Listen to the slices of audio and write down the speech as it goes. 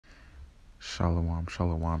Shalom,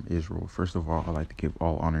 shalom, Israel. First of all, I'd like to give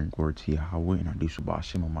all honor and glory to Yahweh, and I do so by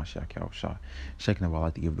Hashem Mashiach Yahushua. Second of all, I'd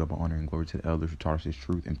like to give double honor and glory to the elders who taught us this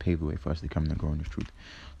truth and paved the way for us to come and grow in this truth.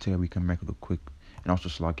 Today we come back with a quick, and also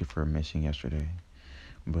slack it for missing yesterday.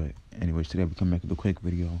 But anyways, today we come back with a quick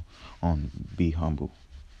video on be humble.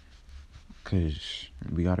 Because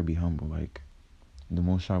we got to be humble. Like, the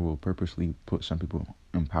Most High will purposely put some people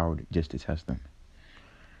in power just to test them.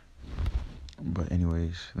 But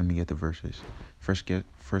anyways, let me get the verses. First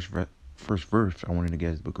verse I wanted to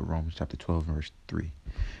get is the book of Romans chapter 12 verse 3.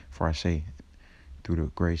 For I say, through the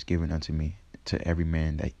grace given unto me, to every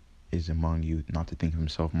man that is among you, not to think of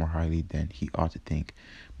himself more highly than he ought to think,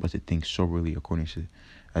 but to think soberly according to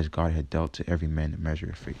as God had dealt to every man the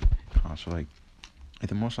measure of faith. So like, if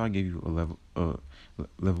the Most High gave you a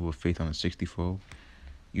level of faith on a 60-fold,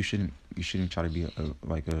 you shouldn't try to be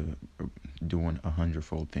doing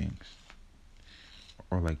 100-fold things.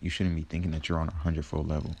 Or like, you shouldn't be thinking that you're on 100-fold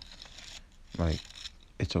level. Like,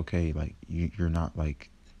 it's okay. Like, you're not like,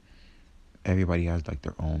 everybody has like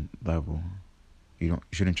their own level. You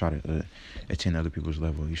shouldn't try to attain other people's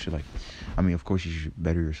level. You should, like, I mean, of course you should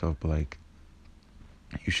better yourself, but like,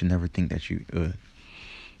 you should never think that you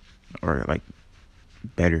are like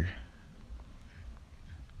better.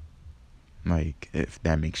 Like, if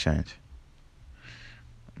that makes sense.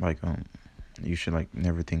 Like, you should like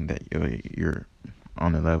never think that you're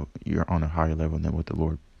on a higher level than what the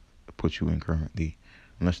Lord puts you in currently,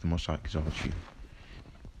 unless the Most High exalts you.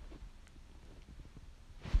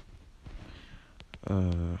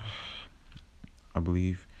 I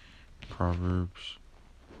believe Proverbs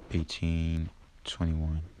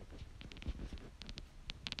 18:21.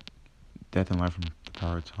 Death and life from the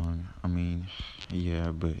power of tongue. I mean,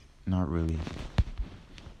 yeah, but not really.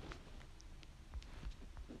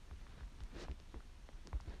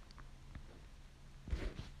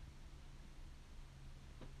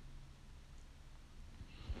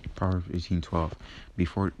 Proverbs 18:12.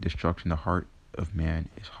 Before destruction, the heart of man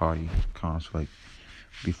is haughty. So like,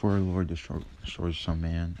 before the Lord destroys some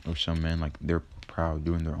man, like, they're proud,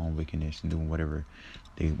 doing their own wickedness and doing whatever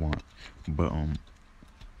they want. But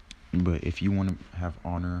if you want to have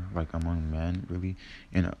honor, like, among men, really,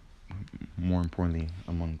 and more importantly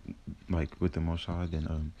among, like, with the Most High,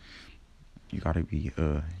 then you gotta be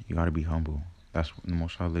humble. That's what the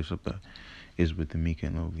Most High lives up is with the meek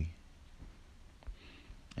and lowly.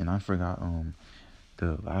 And I forgot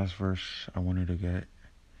the last verse I wanted to get,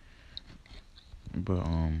 but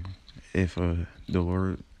if the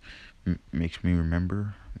Lord makes me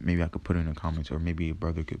remember, maybe I could put it in the comments, or maybe a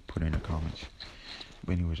brother could put it in the comments.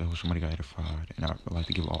 But anyways, I hope somebody got edified, and I'd like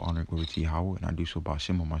to give all honor and glory to Yahweh, and I do so by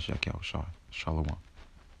Hashem Mashiach Yahushua. Shalom.